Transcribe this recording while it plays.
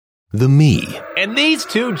The Me. And these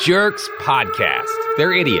two jerks podcast.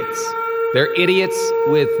 They're idiots. They're idiots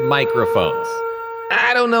with microphones.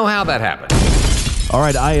 I don't know how that happened. All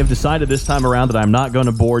right, I have decided this time around that I'm not going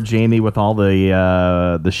to bore Jamie with all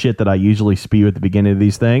the shit that I usually spew at the beginning of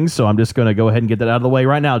these things, so I'm just going to go ahead and get that out of the way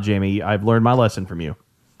right now, Jamie. I've learned my lesson from you.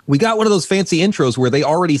 We got one of those fancy intros where they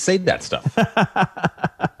already say that stuff.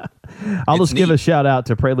 I'll just give a shout out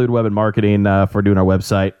to Prelude Web and Marketing for doing our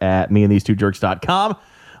website at meandthese2jerks.com.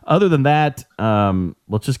 Other than that,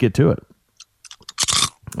 let's just get to it.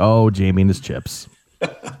 Oh, Jamie and his chips. We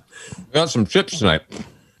got some chips tonight.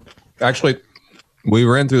 Actually, we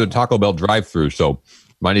ran through the Taco Bell drive-thru, so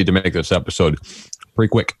might need to make this episode pretty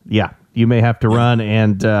quick. Yeah, you may have to run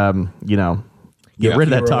and, get rid of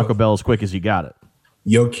that Taco Bell as quick as you got it.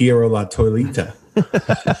 Yo quiero la toilita.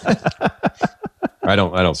 I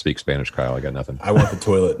don't speak Spanish, Kyle. I got nothing. I want the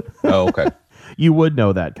toilet. Oh, okay. You would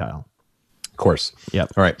know that, Kyle. Of course.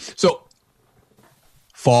 Yep. All right. So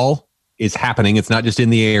fall is happening. It's not just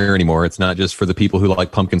in the air anymore. It's not just for the people who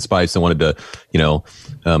like pumpkin spice and wanted to,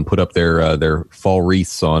 put up their fall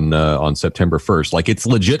wreaths on September 1st. Like, it's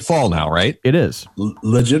legit fall now, right? It is.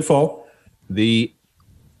 Legit fall. The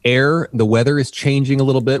weather is changing a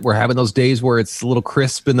little bit. We're having those days where it's a little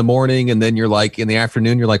crisp in the morning, and then you're like, in the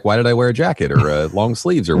afternoon, you're like, why did I wear a jacket or long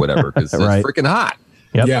sleeves or whatever? Because Right. it's freaking hot.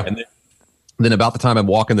 Yep. Yeah. And then about the time I'm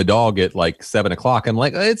walking the dog at like 7:00, I'm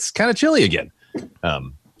like, it's kind of chilly again.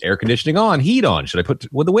 Air conditioning on, heat on. Should I put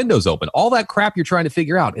with the windows open? All that crap you're trying to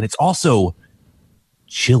figure out. And it's also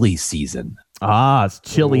chili season. It's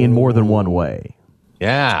chilly in more than one way.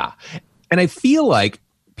 Yeah. And I feel like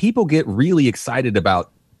people get really excited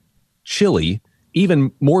about chili,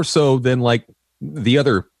 even more so than like the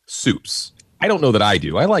other soups. I don't know that I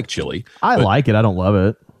do. I like chili. I like it. I don't love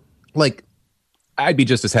it. Like, I'd be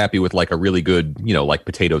just as happy with like a really good, like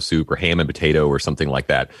potato soup or ham and potato or something like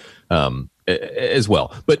that as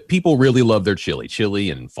well. But people really love their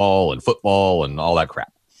chili and fall and football and all that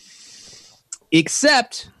crap.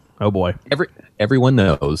 Except, oh boy, everyone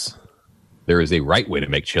knows there is a right way to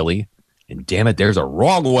make chili, and damn it, there's a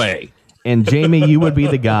wrong way. And Jamie, you would be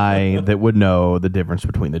the guy that would know the difference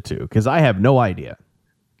between the two, because I have no idea.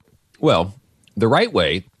 Well, the right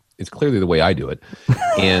way is clearly the way I do it,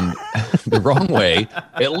 and the wrong way,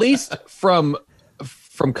 at least from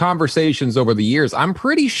conversations over the years, I'm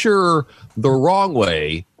pretty sure the wrong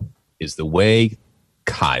way is the way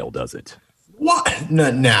Kyle does it. What?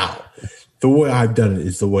 No, now, the way I've done it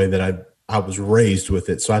is the way that I was raised with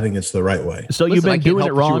it, so I think it's the right way. So you've been doing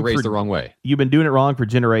it wrong. You were raised the wrong way. You've been doing it wrong for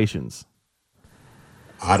generations.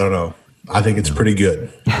 I don't know. I think it's pretty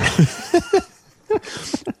good.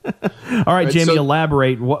 All right, Jamie,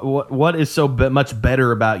 elaborate. What is so much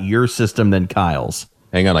better about your system than Kyle's?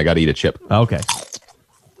 Hang on, I got to eat a chip. Okay.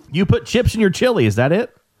 You put chips in your chili, is that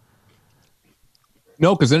it?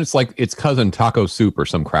 No, because then it's like its cousin taco soup or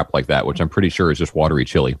some crap like that, which I'm pretty sure is just watery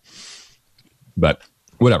chili. But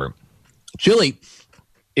whatever. Chili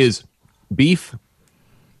is beef,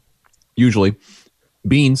 usually,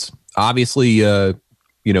 beans, obviously,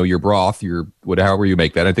 your broth, however you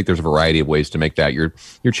make that. I think there's a variety of ways to make that. Your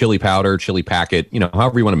chili powder, chili packet,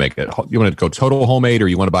 however you want to make it. You want to go total homemade, or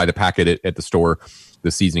you want to buy the packet at the store,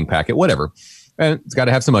 the seasoning packet, whatever. And it's got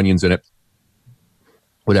to have some onions in it.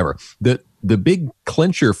 Whatever. The big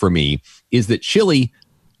clincher for me is that chili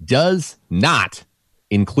does not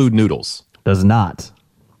include noodles. Does not.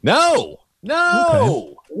 No.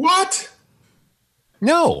 Okay. What?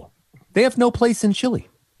 No. They have no place in chili.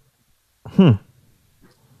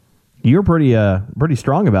 You're pretty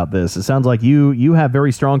strong about this. It sounds like you have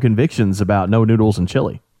very strong convictions about no noodles and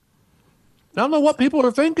chili. I don't know what people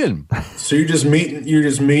are thinking. So you're just meat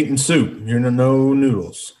and soup. You're no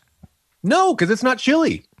noodles. No, because it's not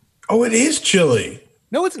chili. Oh, it is chili.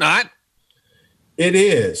 No, it's not. It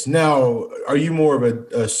is. Now, are you more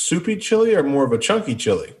of a soupy chili or more of a chunky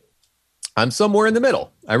chili? I'm somewhere in the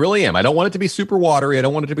middle. I really am. I don't want it to be super watery. I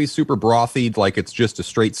don't want it to be super brothy, like it's just a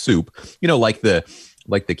straight soup. Like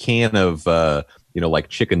the can of like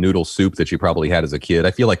chicken noodle soup that you probably had as a kid.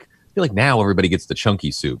 I feel like now everybody gets the chunky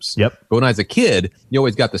soups. Yep. But when I was a kid, you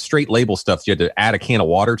always got the straight label stuff. So you had to add a can of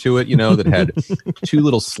water to it, that had two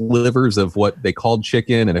little slivers of what they called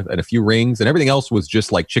chicken and a few rings, and everything else was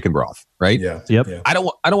just like chicken broth, right? Yeah. Yep. Yeah. I don't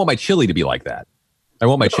want my chili to be like that. I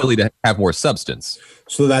want my chili to have more substance.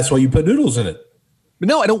 So that's why you put noodles in it. But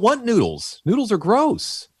no, I don't want noodles. Noodles are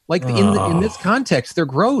gross. Like in this context, they're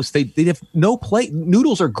gross. They have no place.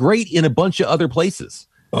 Noodles are great in a bunch of other places.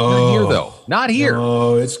 Not here, though. Not here.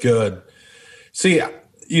 Oh, it's good. See, at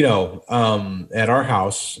our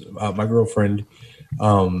house, my girlfriend,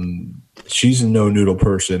 she's a no noodle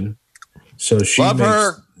person. So she Love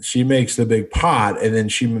her. she makes the big pot, and then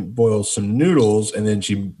she boils some noodles, and then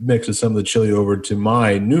she mixes some of the chili over to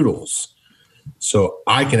my noodles, so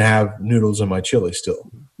I can have noodles in my chili still.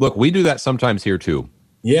 Look, we do that sometimes here too.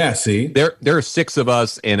 Yeah, see, There are 6 of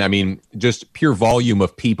us, and I mean, just pure volume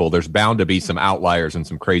of people. There's bound to be some outliers and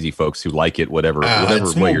some crazy folks who like it, whatever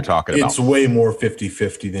way you're talking about. It's way more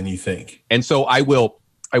 50-50 than you think. And so I will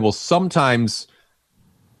sometimes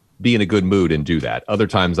be in a good mood and do that. Other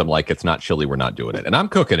times I'm like, it's not chili, we're not doing it, and I'm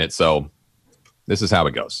cooking it, so this is how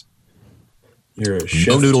it goes. You're a chef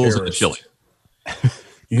No noodles terrorist. and chili.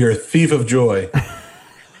 You're a thief of joy.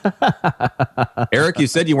 Eric, you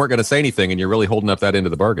said you weren't going to say anything, and you're really holding up that end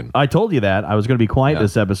of the bargain. I told you that I was going to be quiet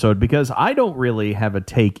this episode because I don't really have a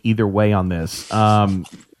take either way on this.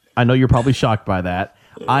 I know you're probably shocked by that.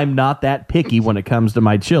 I'm not that picky when it comes to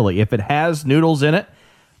my chili. If it has noodles in it,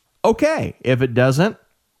 okay. If it doesn't,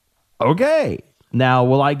 okay. Now,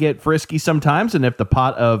 will I get frisky sometimes? And if the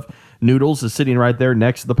pot of noodles is sitting right there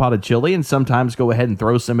next to the pot of chili, and sometimes go ahead and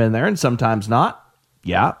throw some in there and sometimes not,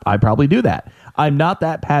 yeah, I probably do that. I'm not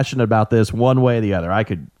that passionate about this one way or the other.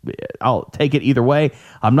 I'll take it either way.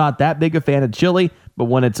 I'm not that big a fan of chili, but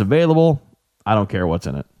when it's available, I don't care what's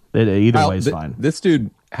in it. Either way is fine. This dude,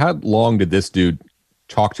 how long did this dude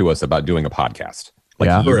talk to us about doing a podcast?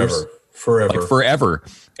 Forever. Like forever.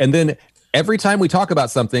 And then every time we talk about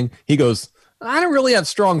something, he goes, I don't really have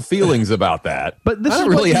strong feelings about that. But this I is don't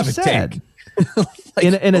what really you have a said. take.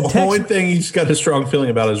 In a The only text, thing he's got a strong feeling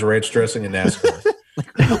about is ranch dressing and NASCAR.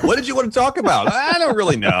 What did you want to talk about? I don't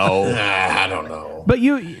really know. I don't know. but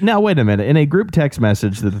now wait a minute. In a group text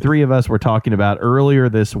message that the 3 of us were talking about earlier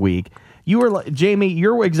this week, you were like, Jamie,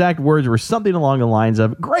 your exact words were something along the lines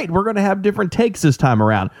of, great, we're going to have different takes this time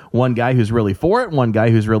around. One guy who's really for it, one guy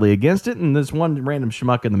who's really against it, and this one random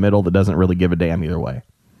schmuck in the middle that doesn't really give a damn either way.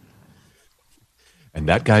 And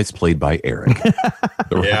that guy's played by Eric.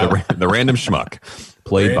 The random schmuck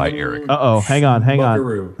played by Eric. Uh-oh, hang on.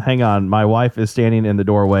 Buckaroo. Hang on. My wife is standing in the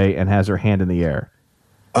doorway and has her hand in the air.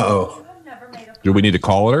 Uh-oh. Do we need to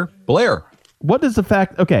call her? Blair. What is the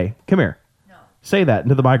fact? Okay, come here. No. Say that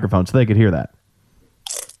into the microphone so they could hear that.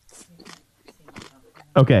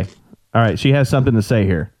 Okay. All right. She has something to say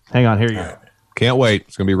here. Hang on. Here you go. Can't wait.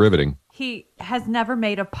 It's going to be riveting. He has never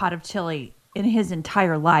made a pot of chili in his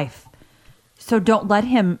entire life. So don't let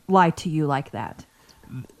him lie to you like that.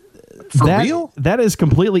 For real? That is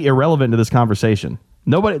completely irrelevant to this conversation.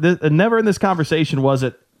 Never in this conversation was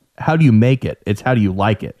it, how do you make it? It's how do you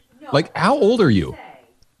like it? Like, how old are you?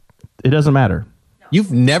 It doesn't matter.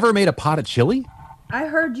 You've never made a pot of chili? I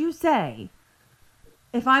heard you say,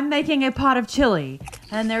 if I'm making a pot of chili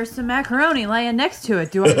and there's some macaroni laying next to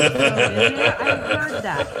it, do I throw it in there? I heard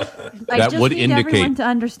that. I That just would need indicate- everyone to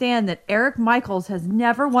understand that Eric Michaels has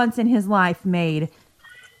never once in his life made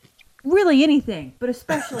really anything, but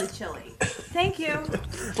especially chili. Thank you.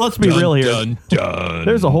 Let's be real here. Dun, dun.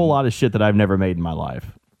 There's a whole lot of shit that I've never made in my life.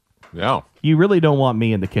 Yeah. You really don't want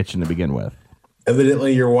me in the kitchen to begin with.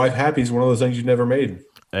 Evidently, your wife happy is one of those things you've never made.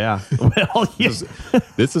 Yeah. Well, yes.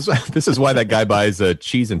 This is why that guy buys a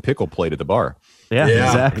cheese and pickle plate at the bar. Yeah, Yeah.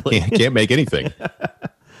 exactly. Can't make anything.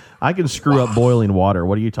 I can screw up boiling water.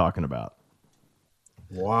 What are you talking about?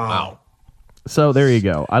 Wow. So there you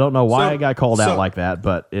go. I don't know why So- I got called so- out like that,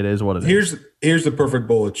 but it is what it is. Here's the perfect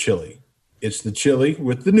bowl of chili. It's the chili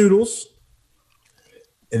with the noodles,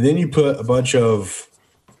 and then you put a bunch of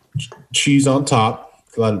cheese on top.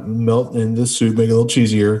 Let it melt in the soup, make it a little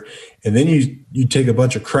cheesier, and then you take a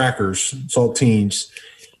bunch of crackers, saltines,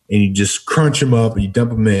 and you just crunch them up and you dump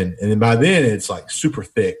them in, and then by then it's like super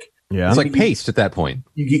thick. Yeah. It's like paste at that point.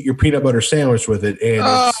 You get your peanut butter sandwich with it,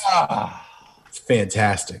 and it's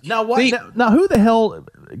fantastic. Now what? See- Now who the hell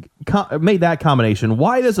made that combination?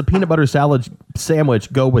 Why does a peanut butter salad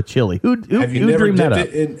sandwich go with chili? Who Have you never dreamed that dipped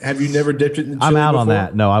up? it in? Have you never dipped it in? I'm chili out on before?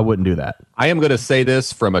 that. No, I wouldn't do that. I am going to say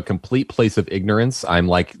this from a complete place of ignorance. I'm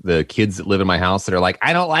like the kids that live in my house that are like,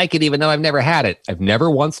 I don't like it, even though I've never had it. I've never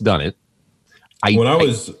once done it.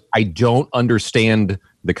 I don't understand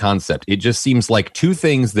the concept. It just seems like two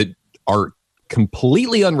things that are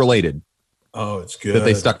completely unrelated Oh, it's good. that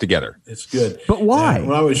they stuck together. It's good. But why?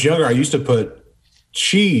 When I was younger, I used to put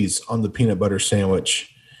cheese on the peanut butter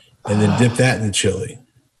sandwich and then dip that in the chili.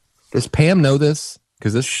 Does Pam know this?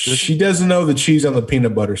 Because this She doesn't know the cheese on the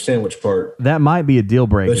peanut butter sandwich part, That might be a deal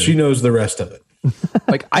breaker. but she knows the rest of it.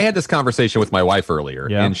 like I had this conversation with my wife earlier,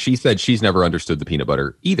 Yeah. and she said she's never understood the peanut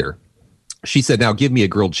butter either. She said, "Now give me a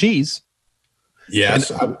grilled cheese." Yes.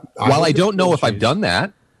 While I don't know if I've done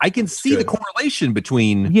that, I can see the good. correlation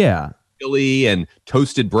between yeah. chili and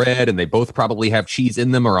toasted bread, and they both probably have cheese in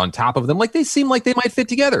them or on top of them. Like they seem like they might fit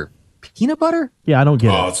together. Peanut butter? Yeah, I don't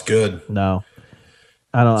get Oh, it. it's good. No.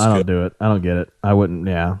 I don't do it. I don't get it. I wouldn't.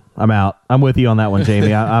 Yeah, I'm out. I'm with you on that one,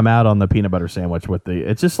 Jamie. I'm out on the peanut butter sandwich with the.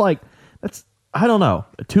 It's just like I don't know.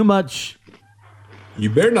 Too much. You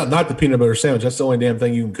better not knock the peanut butter sandwich. That's the only damn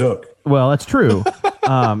thing you can cook. Well, that's true,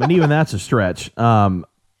 and even that's a stretch.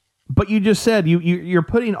 But you just said you're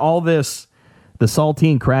putting all this, the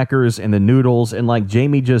saltine crackers and the noodles, and like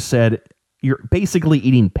Jamie just said, you're basically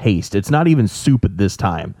eating paste. It's not even soup at this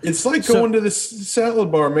time. It's like going to the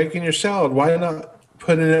salad bar, making your salad. Why not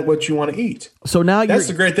put in it what you want to eat? So now that's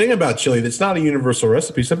the great thing about chili. That's not a universal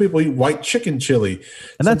recipe. Some people eat white chicken chili,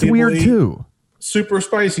 and that's weird too. Super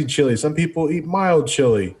spicy chili. Some people eat mild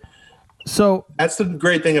chili. So that's the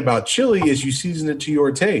great thing about chili is you season it to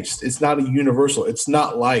your taste. It's not a universal. It's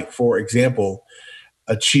not like, for example,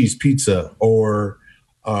 a cheese pizza or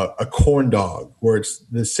a corn dog where it's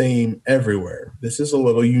the same everywhere. This is a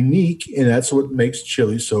little unique, and that's what makes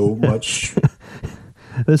chili so much.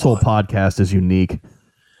 This whole podcast is unique.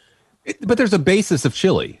 But there's a basis of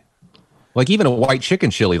chili. Like even a white chicken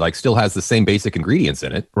chili like still has the same basic ingredients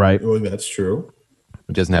in it. Right. Well, that's true.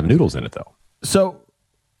 It doesn't have noodles in it though. So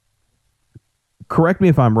correct me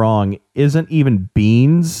if I'm wrong, isn't even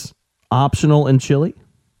beans optional in chili?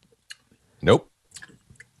 Nope.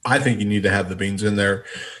 I think you need to have the beans in there.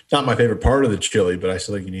 It's not my favorite part of the chili, but I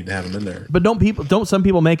still think you need to have them in there. But don't some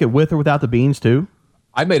people make it with or without the beans too?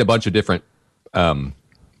 I've made a bunch of different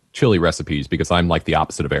chili recipes because I'm like the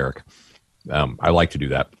opposite of Eric. I like to do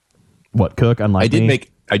that. What, cook? Unlike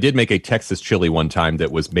I did make a Texas chili one time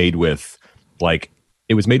that was made with like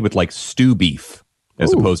stew beef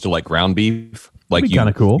as opposed to like ground beef. Like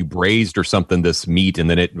you cool. You braised or something this meat and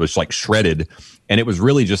then it was like shredded, and it was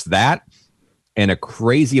really just that and a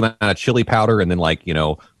crazy amount of chili powder and then like,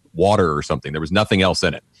 water or something. There was nothing else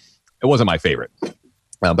in it. It wasn't my favorite.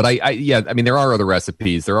 But I mean, there are other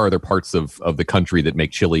recipes. There are other parts of the country that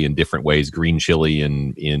make chili in different ways. Green chili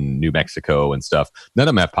in New Mexico and stuff. None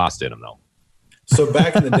of them have pasta in them, though. So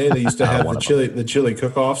back in the day, they used to have the chili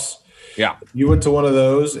cook-offs. Yeah. You went to one of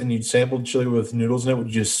those and you sampled chili with noodles in it. Would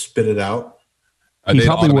you just spit it out? You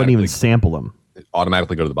probably wouldn't even sample them.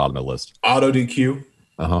 Automatically go to the bottom of the list. Auto DQ.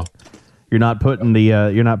 You're not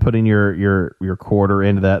putting your quarter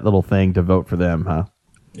into that little thing to vote for them, huh?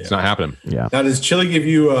 Yeah. It's not happening. Yeah. Now, does chili give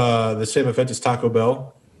you the same effect as Taco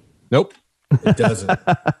Bell? Nope. It doesn't.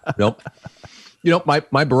 Nope.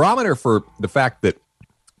 My barometer for the fact that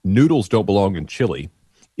noodles don't belong in chili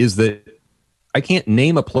is that I can't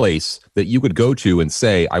name a place that you could go to and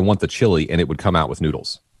say, I want the chili, and it would come out with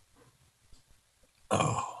noodles.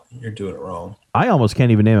 Oh, you're doing it wrong. I almost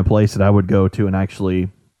can't even name a place that I would go to and actually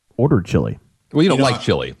order chili. Well, you don't like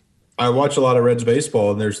chili. I watch a lot of Reds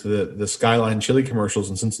baseball, and there's the Skyline chili commercials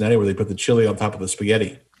in Cincinnati where they put the chili on top of the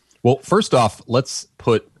spaghetti. Well, first off, let's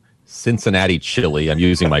put Cincinnati chili, I'm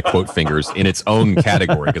using my quote fingers, in its own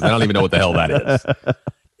category because I don't even know what the hell that is.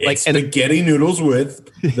 It's spaghetti noodles with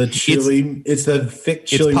the chili. It's the thick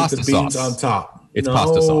chili with the beans on top. It's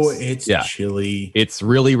pasta sauce. It's chili. It's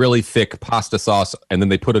really, really thick pasta sauce, and then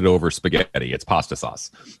they put it over spaghetti. It's pasta sauce.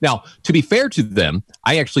 Now, to be fair to them,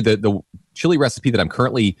 I actually, the chili recipe that I'm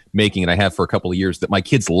currently making, and I have for a couple of years, that my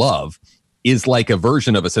kids love, is like a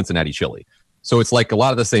version of a Cincinnati chili. So it's like a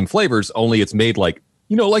lot of the same flavors, only it's made like,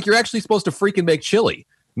 like you're actually supposed to freaking make chili,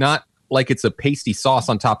 not like it's a pasty sauce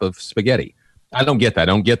on top of spaghetti. I don't get that. I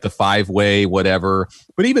don't get the 5-way, whatever.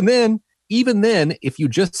 But even then, if you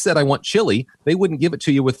just said I want chili, they wouldn't give it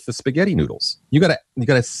to you with the spaghetti noodles. You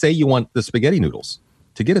gotta say you want the spaghetti noodles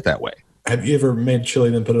to get it that way. Have you ever made chili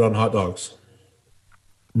and then put it on hot dogs?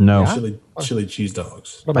 No. Chili cheese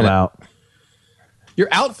dogs. I'm out. You're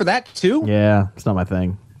out for that too? Yeah, it's not my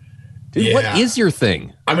thing. Dude, what is your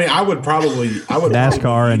thing? I mean, I would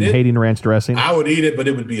NASCAR and hating ranch dressing. I would eat it, but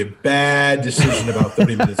it would be a bad decision about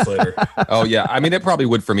 30 minutes later. Oh yeah, I mean it probably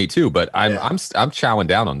would for me too, but I'm chowing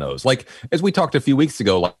down on those. Like as we talked a few weeks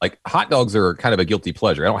ago, like hot dogs are kind of a guilty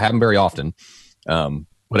pleasure. I don't have them very often,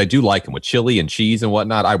 but I do like them with chili and cheese and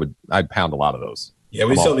whatnot. I'd pound a lot of those. Yeah,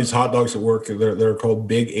 we sell these hot dogs at work. They're called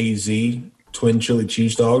Big AZ twin chili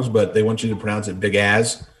cheese dogs, but they want you to pronounce it Big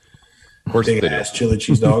Az. Of course, Big ass chili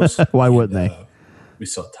cheese dogs. Why wouldn't they? We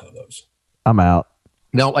sell a ton of those. I'm out.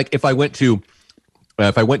 Now, like if I went to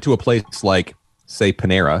a place like say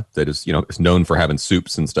Panera that is is known for having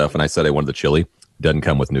soups and stuff, and I said I wanted the chili, doesn't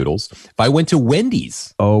come with noodles. If I went to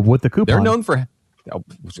Wendy's, with the coupon, they're known for.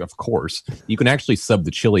 Of course, you can actually sub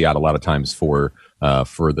the chili out a lot of times for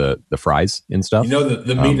the fries and stuff.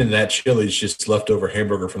 The meat in that chili is just leftover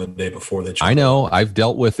hamburger from the day before. I know. I've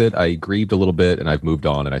dealt with it. I grieved a little bit, and I've moved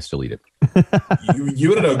on, and I still eat it. You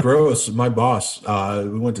want to know gross? My boss,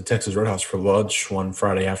 we went to Texas Roadhouse for lunch one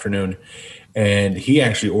Friday afternoon, and he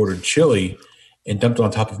actually ordered chili, and dumped it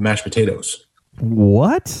on top of mashed potatoes.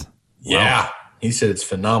 What? Yeah. He said it's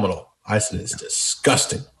phenomenal. I said it's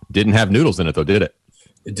disgusting. Didn't have noodles in it, though, did it?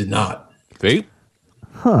 It did not. See?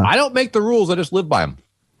 Huh. I don't make the rules. I just live by them.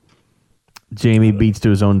 Jamie beats to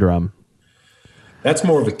his own drum. That's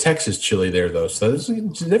more of a Texas chili there, though. So it's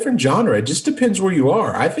a different genre. It just depends where you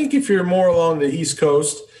are. I think if you're more along the East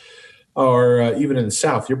Coast or even in the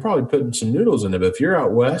South, you're probably putting some noodles in it. But if you're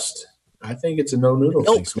out West, I think it's a no-noodle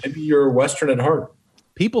thing. So maybe you're Western at heart.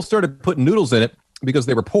 People started putting noodles in it because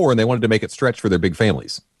they were poor and they wanted to make it stretch for their big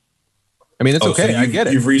families. I mean, it's okay. So I get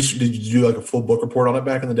it. Did you do like a full book report on it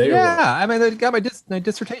back in the day? Yeah. I mean, I got my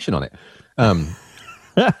dissertation on it.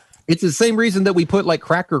 It's the same reason that we put like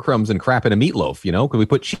cracker crumbs and crap in a meatloaf, because we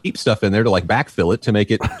put cheap stuff in there to like backfill it to make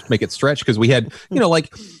it stretch. Because we had,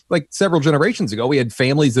 like several generations ago, we had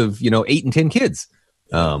families of 8 and 10 kids.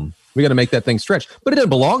 We got to make that thing stretch, but it doesn't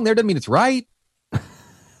belong there. Doesn't mean it's right.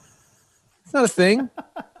 It's not a thing.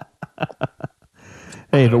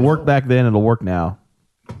 Hey, if it worked back then, it'll work now.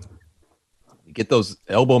 Get those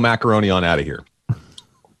elbow macaroni on out of here.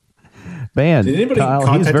 Man, did anybody Kyle,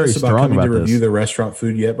 contact us about coming to review this. the restaurant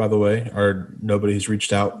food yet, by the way? Or nobody's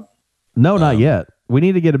reached out? No, not yet. We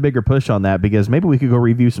need to get a bigger push on that because maybe we could go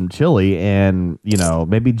review some chili and,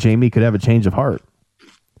 maybe Jamie could have a change of heart.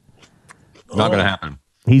 Not going to happen.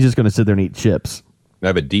 He's just going to sit there and eat chips. I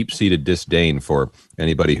have a deep-seated disdain for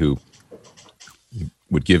anybody who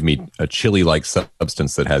would give me a chili-like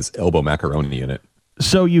substance that has elbow macaroni in it.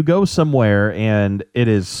 So you go somewhere and it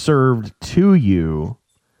is served to you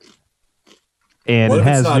and it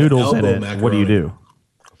has noodles in it. Macaroni? What do you do?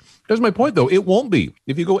 That's my point, though. It won't be.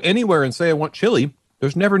 If you go anywhere and say, I want chili,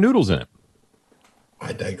 there's never noodles in it.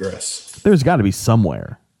 I digress. There's got to be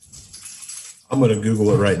somewhere. I'm going to Google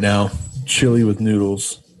it right now. Chili with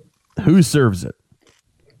noodles. Who serves it?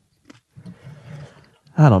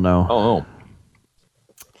 I don't know. Oh.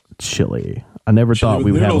 Chili. I never thought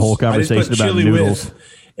we would have a whole conversation about noodles.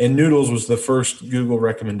 And noodles was the first Google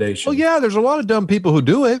recommendation. Oh, yeah. There's a lot of dumb people who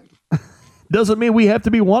do it. Doesn't mean we have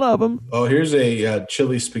to be one of them. Oh, here's a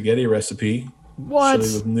chili spaghetti recipe. What?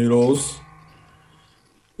 Chili with noodles.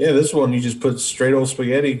 Yeah, this one you just put straight old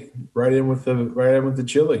spaghetti right in with the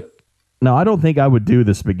chili. No, I don't think I would do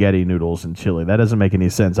the spaghetti noodles and chili. That doesn't make any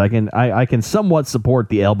sense. I can somewhat support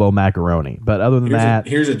the elbow macaroni, but other than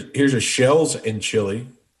here's a shells and chili.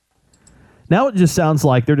 Now it just sounds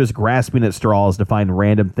like they're just grasping at straws to find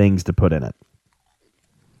random things to put in it.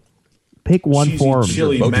 Pick one cheesy form.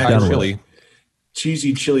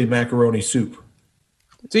 Cheesy chili macaroni soup.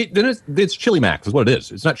 See, then it's chili mac is what it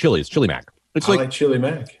is. It's not chili. It's chili mac. It's like chili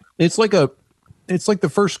mac. It's like the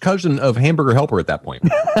first cousin of Hamburger Helper at that point.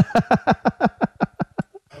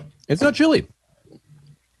 It's not chili.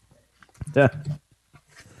 Yeah.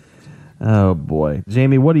 Oh boy,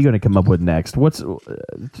 Jamie, what are you going to come up with next? What's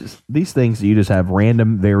just these things that you just have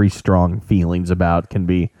random, very strong feelings about can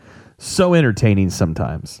be so entertaining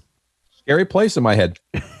sometimes. Scary place in my head.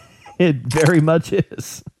 It very much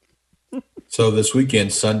is. So this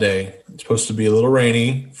weekend, Sunday, it's supposed to be a little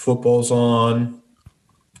rainy. Football's on.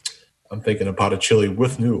 I'm thinking a pot of chili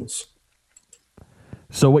with noodles.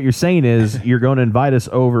 So what you're saying is you're going to invite us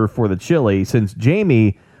over for the chili since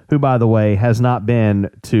Jamie, who, by the way, has not been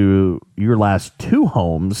to your last two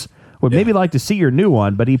homes, would maybe like to see your new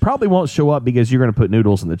one, but he probably won't show up because you're going to put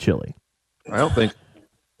noodles in the chili. I don't think.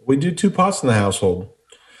 We do 2 pots in the household.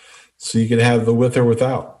 So you can have the with or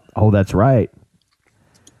without. Oh, that's right.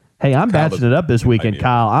 Hey, I'm batching it up this weekend,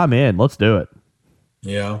 Kyle. I'm in. Let's do it.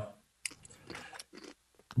 Yeah.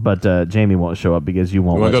 But Jamie won't show up because you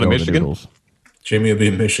won't want to go to Michigan? Noodles. Jamie will be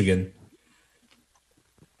in Michigan.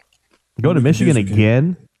 Go to Michigan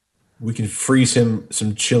again? We can freeze him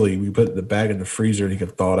some chili. We put the bag in the freezer and he can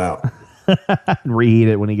thaw it out. Reheat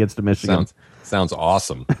it when he gets to Michigan. Sounds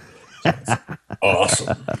awesome.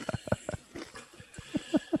 Awesome.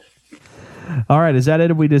 All right, is that it?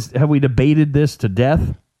 Have we debated this to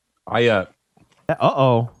death? What?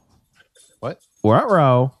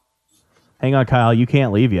 Ruh-roh. Hang on, Kyle. You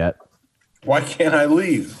can't leave yet. Why can't I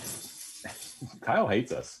leave? Kyle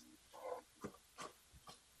hates us.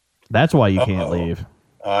 That's why you can't leave.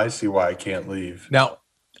 Oh, I see why I can't leave. Now,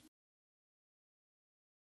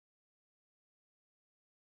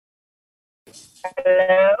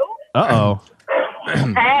 Hello? Uh-oh.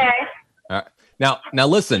 Hey. Now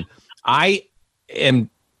listen, I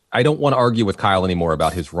don't want to argue with Kyle anymore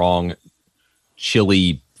about his wrong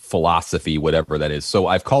chili philosophy, whatever that is. So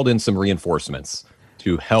I've called in some reinforcements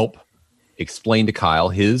to help explain to Kyle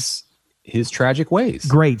his tragic ways.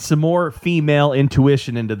 Great. Some more female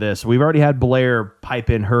intuition into this. We've already had Blair pipe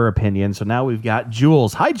in her opinion, so now we've got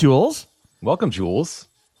Jules. Hi, Jules. Welcome, Jules.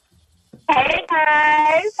 Hey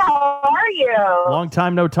guys, how are you? Long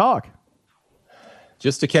time no talk.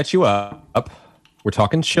 Just to catch you up, we're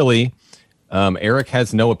talking chili. Eric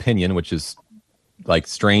has no opinion, which is like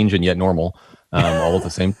strange and yet normal, all at the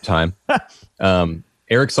same time.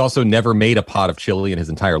 Eric's also never made a pot of chili in his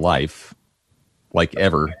entire life, like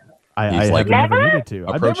ever. I like never needed to.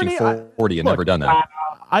 Approaching 40 and never done that. Wow.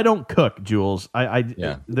 I don't cook, Jules.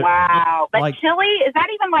 Yeah. Wow. But like- chili, is that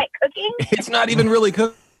even like cooking? It's not even really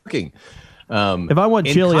cooking. If I want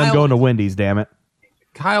and chili, I'm Kyle- going to Wendy's. Damn it.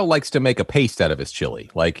 Kyle likes to make a paste out of his chili.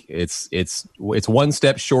 Like it's one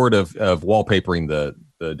step short of wallpapering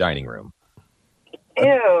the dining room.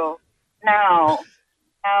 Ew. No.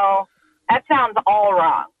 That sounds all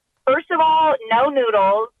wrong. First of all, no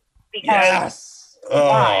noodles because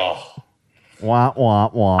Oh, Wah, wah,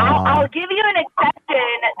 wah. I'll give you an exception.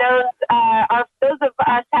 Those of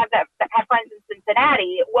us that have friends in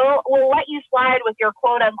Cincinnati, we'll let you slide with your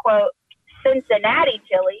quote unquote Cincinnati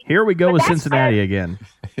chili. Here we go But with that's Cincinnati again.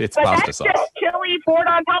 It's But pasta that's sauce. just chili poured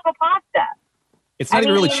on top of pasta. It's not I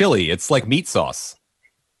even really mean- chili. It's like meat sauce.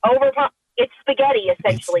 Over top, it's spaghetti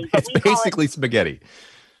essentially. It's we call basically spaghetti.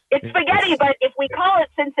 it's spaghetti, but if we call it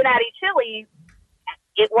Cincinnati chili,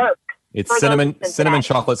 it works. It's For those cinnamon in Cincinnati.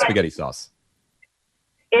 chocolate spaghetti sauce.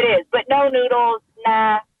 It is, but no noodles.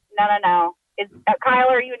 Nah, no. Is Kyle?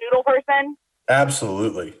 Are you a noodle person?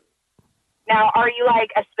 absolutely. Now, are you like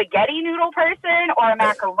a spaghetti noodle person or a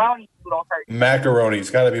macaroni noodle person? Macaroni. It's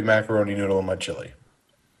got to be macaroni noodle in my chili.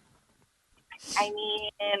 I mean,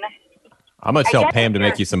 I'm gonna I tell guess Pam to you're-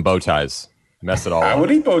 make you some bow ties. Mess it all I up.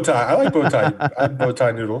 would eat bow tie. I like bow tie. I have bow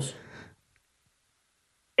tie noodles.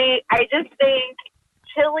 see, I just think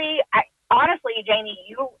chili. Honestly, Jamie,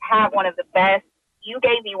 you have one of the best. You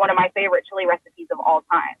gave me one of my favorite chili recipes of all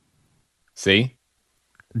time. See?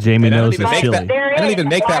 Jamie And I don't knows even his make chili. that. There I don't is. even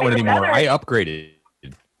make that Why one is anymore. another- I upgraded.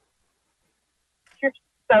 You're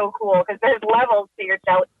so cool because there's levels to your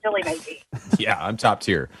chili making. Yeah, I'm top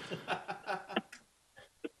tier.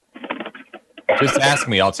 Just ask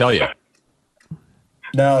me, I'll tell you.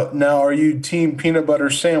 Now, are you team peanut butter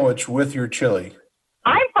sandwich with your chili?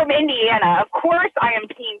 I'm from Indiana. Of course, I am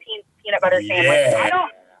team peanut butter sandwich. Yeah.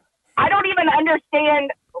 I don't even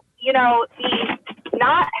understand. The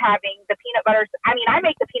not having the peanut butter. I mean, I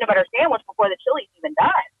make the peanut butter sandwich before the chili's even done.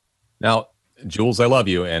 Now, Jules, I love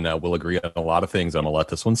you, and we'll agree on a lot of things. I'm gonna let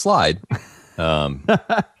this one slide.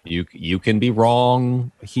 You can be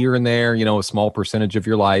wrong here and there, a small percentage of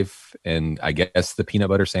your life, and I guess the peanut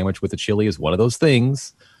butter sandwich with the chili is one of those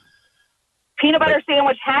things. Peanut butter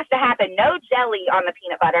sandwich has to happen. No jelly on the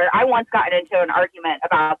peanut butter. I once got into an argument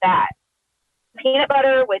about that. Peanut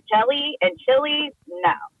butter with jelly and chili,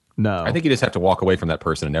 no. No. I think you just have to walk away from that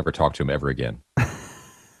person and never talk to him ever again.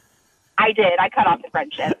 I did. I cut off the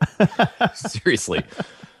friendship. Seriously,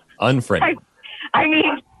 unfriended. I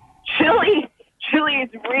mean, chili is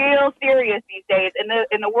real serious these days.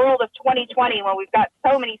 In the world of 2020, when we've got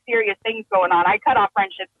so many serious things going on, I cut off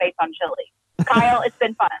friendships based on chili. Kyle, it's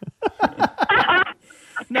been fun.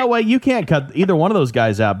 No way. You can't cut either one of those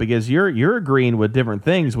guys out because you're agreeing with different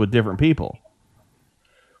things with different people.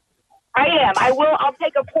 I am. I'll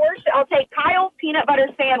take a portion. I'll take Kyle's peanut butter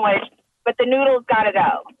sandwich, but the noodles gotta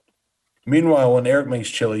go. Meanwhile, when Eric makes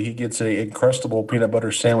chili, he gets a Uncrustable peanut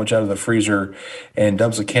butter sandwich out of the freezer and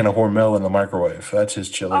dumps a can of Hormel in the microwave. That's his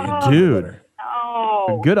chili. and peanut Dude. butter.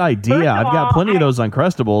 Oh, Good idea. First of I've got all, plenty of those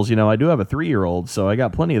Uncrustables. I do have a 3-year-old, so I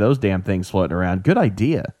got plenty of those damn things floating around. Good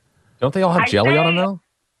idea. Don't they all have I jelly on them say- though?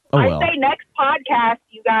 Oh, I well. say next podcast,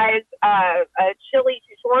 you guys, a chili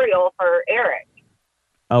tutorial for Eric.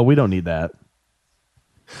 Oh, we don't need that.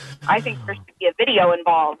 I think there should be a video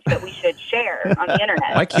involved that we should share on the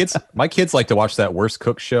internet. My kids like to watch that Worst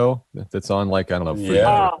Cook show that's on Food Yeah.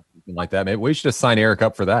 Network or something like that. Maybe we should just sign Eric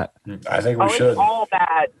up for that. I think we It's should. all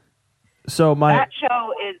bad. So That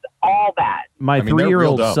show is all bad. my I mean, they're real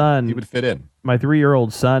 3-year-old dumb. son, He would fit in. my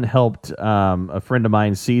 3-year-old son helped a friend of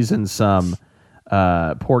mine season some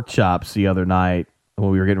pork chops the other night when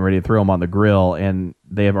we were getting ready to throw them on the grill, and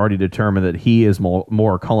they have already determined that he is more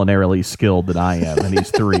culinarily skilled than I am, and he's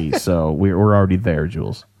 3, so we're already there,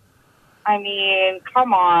 Jules. I mean,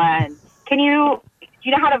 come on. Do you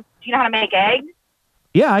know how to make eggs?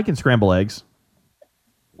 Yeah, I can scramble eggs.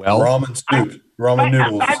 Well, Ramen soup, ramen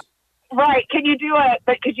noodles. Right. Could you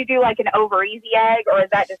do like an over easy egg, or is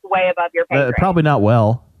that just way above your pay grade? Probably not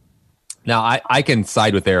well. now I can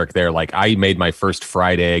side with Eric there. Like I made my first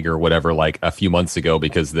fried egg or whatever like a few months ago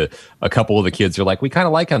because a couple of the kids are like, we kind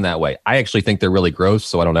of like them that way. I actually think they're really gross,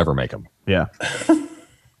 so I don't ever make them. Yeah.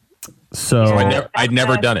 So I'd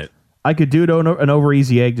never done it. I could do an over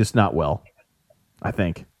easy egg, just not well. I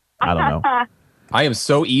think. I don't know. I am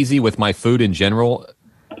so easy with my food in general,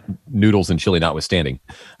 noodles and chili notwithstanding.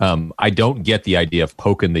 I don't get the idea of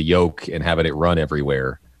poking the yolk and having it run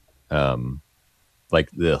everywhere. Like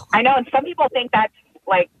the. I know, and some people think that's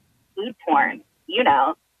like food porn. You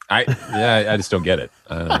know. I just don't get it.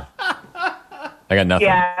 I got nothing.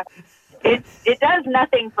 Yeah, it does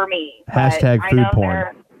nothing for me. Hashtag food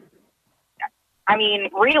porn. I mean,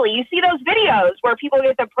 really, you see those videos where people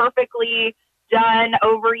get the perfectly done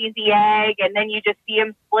over easy egg, and then you just see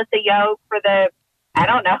them split the yolk for the, I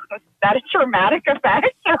don't know, is that a traumatic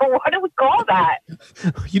effect or what do we call that?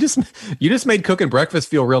 You just made cooking breakfast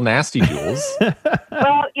feel real nasty, Jules.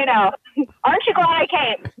 Well, you know, aren't you glad I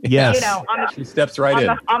came? Yes. You know, She steps right in.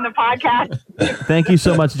 On the podcast. Thank you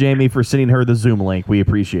so much, Jamie, for sending her the Zoom link. We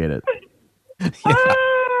appreciate it.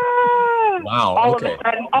 Wow. All Okay.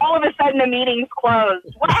 of a sudden, the meeting's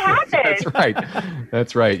closed. What happened?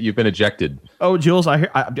 That's right. You've been ejected. Oh, Jules, I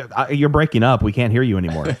hear you're breaking up. We can't hear you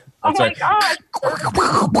anymore. Oh my God.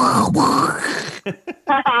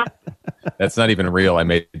 That's not even real. I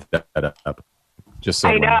made that up. Just so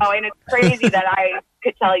I know, and it's crazy that I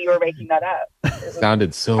could tell you were making that up. It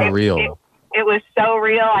sounded so real. It was so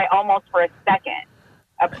real. I almost for a second,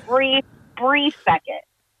 a brief second.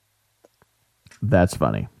 That's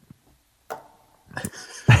funny.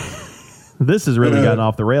 This has really gotten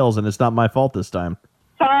off the rails, and it's not my fault this time.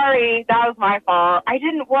 Sorry, that was my fault. I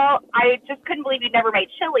just couldn't believe you'd never made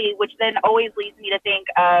chili, which then always leads me to think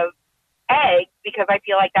of eggs, because I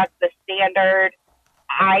feel like that's the standard.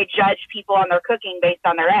 I judge people on their cooking based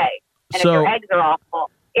on their eggs. And if your eggs are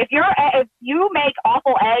awful, if you make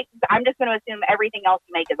awful eggs, I'm just going to assume everything else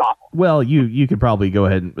you make is awful. Well, you could probably go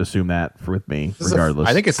ahead and assume that with me, regardless.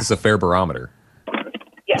 I think it's just a fair barometer.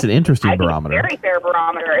 Yeah. It's an interesting I think barometer. It's a very fair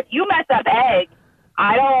barometer. If you mess up eggs,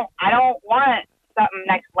 I don't want something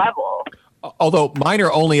next level. Although mine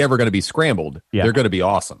are only ever going to be scrambled. Yeah. They're going to be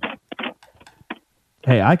awesome.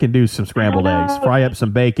 Hey, I can do some scrambled eggs. Fry up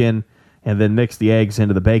some bacon, and then mix the eggs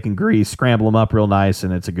into the bacon grease, scramble them up real nice,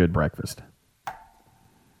 and it's a good breakfast.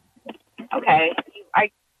 Okay,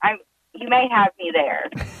 you may have me there,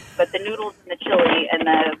 but the noodles and the chili and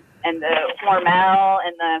the Hormel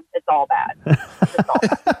and it's all bad. It's all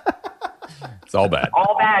bad. It's all bad.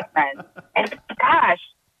 All bad, friends. And gosh,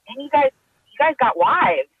 and you guys got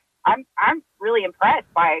wives. I'm really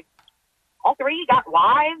impressed by all three. You got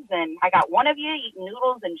wives, and I got one of you eating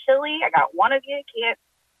noodles and chili. I got one of you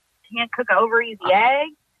can't cook over easy egg.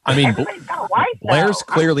 I mean, everybody's got a wife. Blair's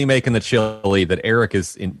clearly making the chili that Eric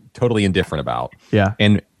is totally indifferent about. Yeah.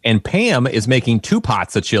 And Pam is making 2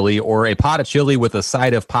 pots of chili, or a pot of chili with a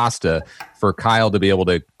side of pasta for Kyle to be able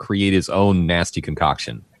to create his own nasty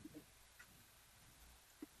concoction.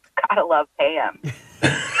 Gotta love Pam.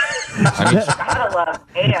 I mean, Gotta love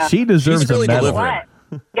Pam. She deserves She's really a medal. delivering.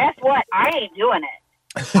 Guess what? I ain't doing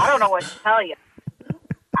it. I don't know what to tell you.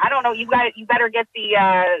 I don't know. You better get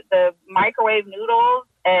the microwave noodles,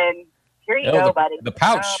 and here you go, buddy. The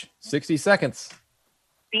pouch, 60 seconds.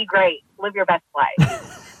 Be great. Live your best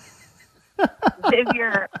life. Live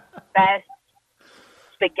your best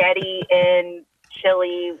spaghetti in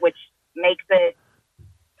chili, which makes it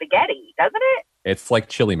spaghetti, doesn't it? It's like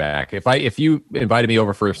chili mac. If you invited me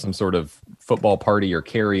over for some sort of football party or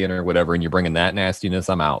carry-in or whatever, and you're bringing that nastiness,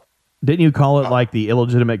 I'm out. Didn't you call it like the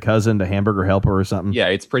illegitimate cousin to Hamburger Helper or something? Yeah,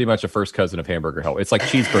 it's pretty much a first cousin of Hamburger Helper. It's like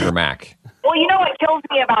cheeseburger mac. Well, you know what kills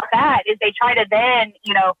me about that is they try to then,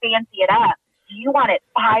 fancy it up. Do you want it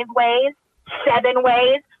 5 ways, 7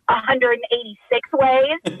 ways, 186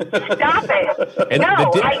 ways? Stop it. And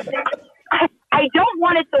I don't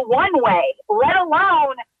want it the one way, let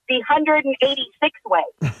alone the 186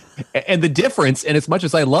 ways. And the difference, and as much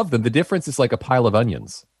as I love them, the difference is like a pile of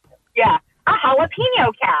onions. Yeah, a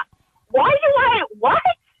jalapeno cap. What?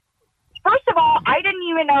 First of all, I didn't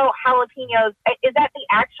even know jalapenos. Is that the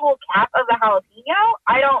actual cap of the jalapeno?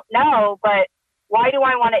 I don't know, but why do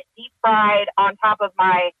I want it deep fried on top of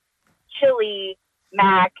my chili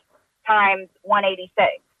mac times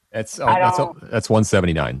 186? That's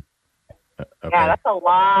 179. Okay. Yeah, that's a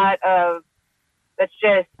lot of. That's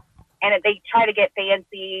just, and they try to get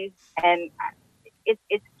fancy, and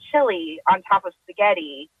it's chili on top of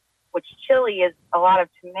spaghetti, which chili is a lot of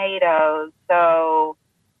tomatoes. So,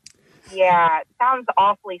 yeah, it sounds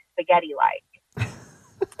awfully spaghetti-like.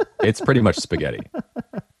 It's pretty much spaghetti.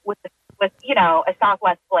 with a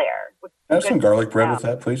Southwest flair. Have some garlic bread with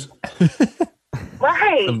that, please.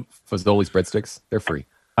 Right. Some Fazoli's breadsticks, they're free.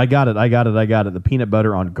 I got it. The peanut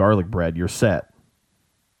butter on garlic bread. You're set.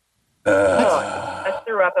 I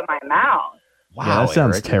threw up in my mouth. Wow, Yeah, that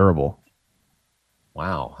sounds Eric. terrible.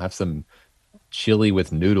 Wow, have some chili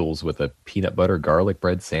with noodles with a peanut butter garlic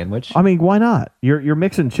bread sandwich. I mean, why not? You're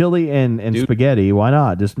mixing chili and Dude. spaghetti. Why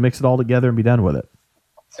not? Just mix it all together and be done with it.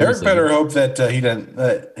 Eric Seriously, better hope that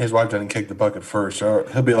that his wife doesn't kick the bucket first, or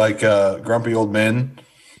he'll be like Grumpy Old Men,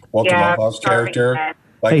 Walter Matthau's character.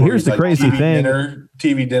 Like, Hey, where here's he's the crazy TV thing.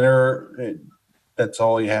 TV dinner. That's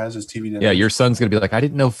all he has is TV dinner. Yeah, your son's gonna be like, I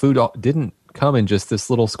didn't know food didn't come in just this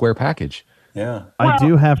little square package. Yeah. I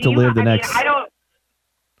do have to live the next. I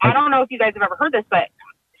don't know if you guys have ever heard this, but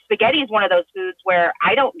spaghetti is one of those foods where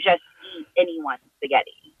I don't just eat anyone's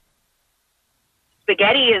spaghetti.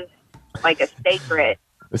 Spaghetti is like a sacred.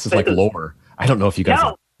 This is like lore. I don't know if you guys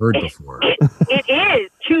have heard before. It is.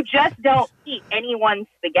 You just don't eat anyone's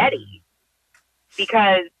spaghetti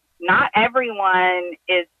because not everyone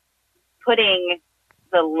is putting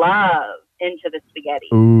the love into the spaghetti.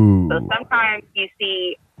 Ooh. So sometimes you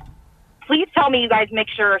see, please tell me you guys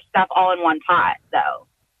mix your stuff all in one pot, though.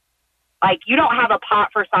 Like, you don't have a pot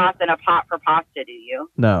for sauce and a pot for pasta, do you?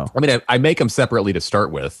 No. I mean, I make them separately to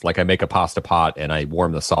start with. Like, I make a pasta pot and I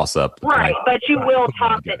warm the sauce up. Right, but you will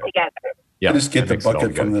toss it together. Yeah, I just get the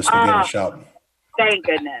bucket from the spaghetti shop. Thank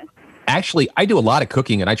goodness. Actually, I do a lot of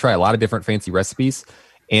cooking and I try a lot of different fancy recipes.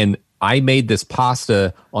 And I made this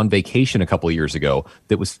pasta on vacation a couple of years ago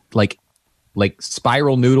that was like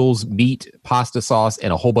spiral noodles, meat, pasta sauce,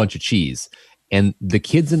 and a whole bunch of cheese. And the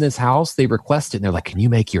kids in this house, they request it and they're like, can you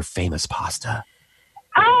make your famous pasta?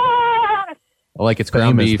 Like, it's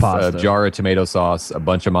ground Famous beef, pasta. a jar of tomato sauce, a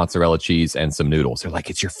bunch of mozzarella cheese, and some noodles. They're like,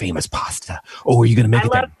 it's your famous pasta. Oh, are you going to make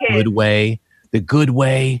it that good way? The good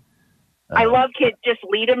way? I love kids. Just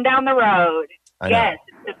lead them down the road. I Yes,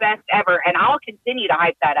 know. it's the best ever. And I'll continue to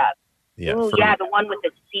hype that up. Yeah, Ooh, yeah, the one with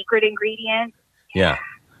the secret ingredients. Yeah.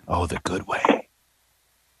 Oh, the good way.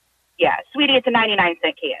 Yeah, sweetie, it's a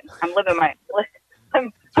 99-cent can. I'm living my...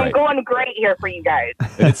 I'm Right. going great here for you guys.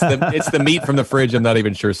 It's the meat from the fridge. I'm not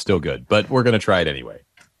even sure it's still good, but we're going to try it anyway.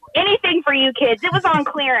 Anything for you kids. It was on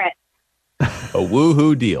clearance. A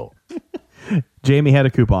woohoo deal. Jamie had a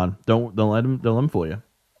coupon. Don't let him fool you.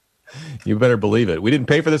 You better believe it. We didn't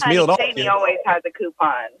pay for this meal at all. Jamie always has a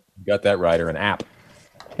coupon. You got that right, or an app.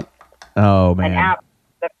 Oh An man. app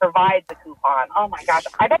that provides a coupon. Oh my gosh.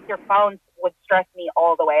 I bet your phone would stress me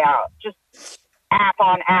all the way out. Just app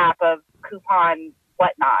on app of coupon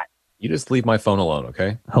whatnot. You just leave my phone alone,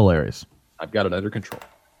 okay? Hilarious. I've got it under control.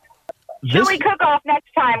 Chili cook-off next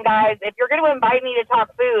time, guys. If you're going to invite me to talk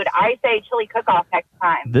food, I say chili cook-off next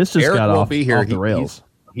time. This just Eric got won't off, be here. off the rails.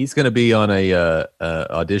 He's going to be on a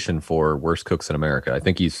audition for Worst Cooks in America. I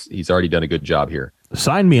think he's already done a good job here.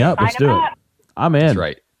 Sign me up. Let's Sign do him it. up. I'm in. That's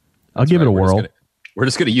right. I'll give it a whirl. We're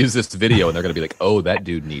just going to use this video, and they're going to be like, "Oh, that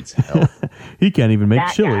dude needs help." He can't even make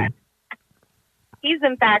That chili. guy. He's,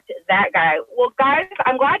 in fact, that guy. Well, guys,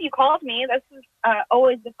 I'm glad you called me. This is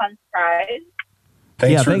always a fun surprise.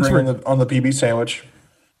 Thanks Thanks for agreeing on the PB sandwich.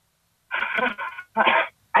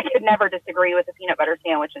 I could never disagree with a peanut butter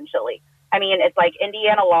sandwich and chili. I mean, it's like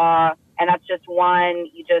Indiana law, and that's just one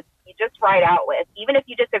you just ride out with. Even if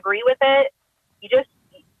you disagree with it, you just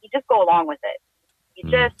go along with it. You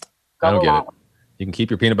just go I don't get along it. with it. You can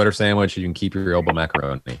keep your peanut butter sandwich. You can keep your elbow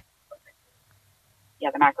macaroni.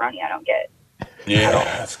 Yeah, the macaroni I don't get. Yeah,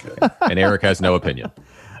 that's good. And Eric has no opinion.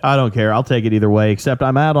 I don't care. I'll take it either way. Except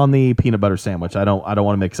I'm out on the peanut butter sandwich. I don't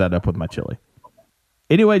want to mix that up with my chili.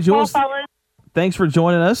 Anyway, Well, Jules, fellas, thanks for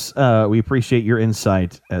joining us. We appreciate your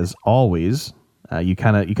insight as always. You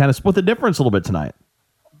kind of split the difference a little bit tonight.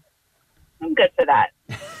 I'm good for that.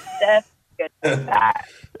 That's good for that.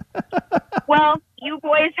 Well, you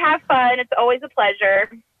boys have fun. It's always a pleasure.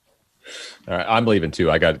 All right, I'm leaving too.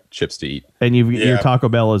 I got chips to eat. And your Yeah. Taco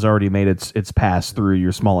Bell has already made its pass through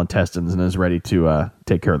your small intestines and is ready to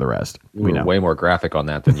take care of the rest. You We were know. way more graphic on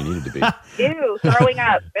that than you needed to be. Ew, throwing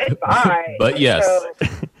up. Goodbye. But yes. So,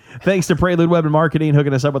 Thanks to Prelude Web and Marketing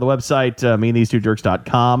hooking us up with the website,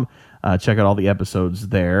 meandthese2jerks.com. Check out all the episodes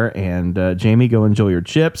there. And Jamie, go enjoy your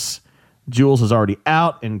chips. Jules is already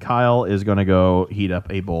out, and Kyle is going to go heat up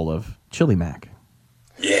a bowl of chili mac.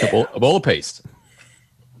 Yeah. A bowl of paste.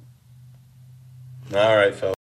 All right, fellas.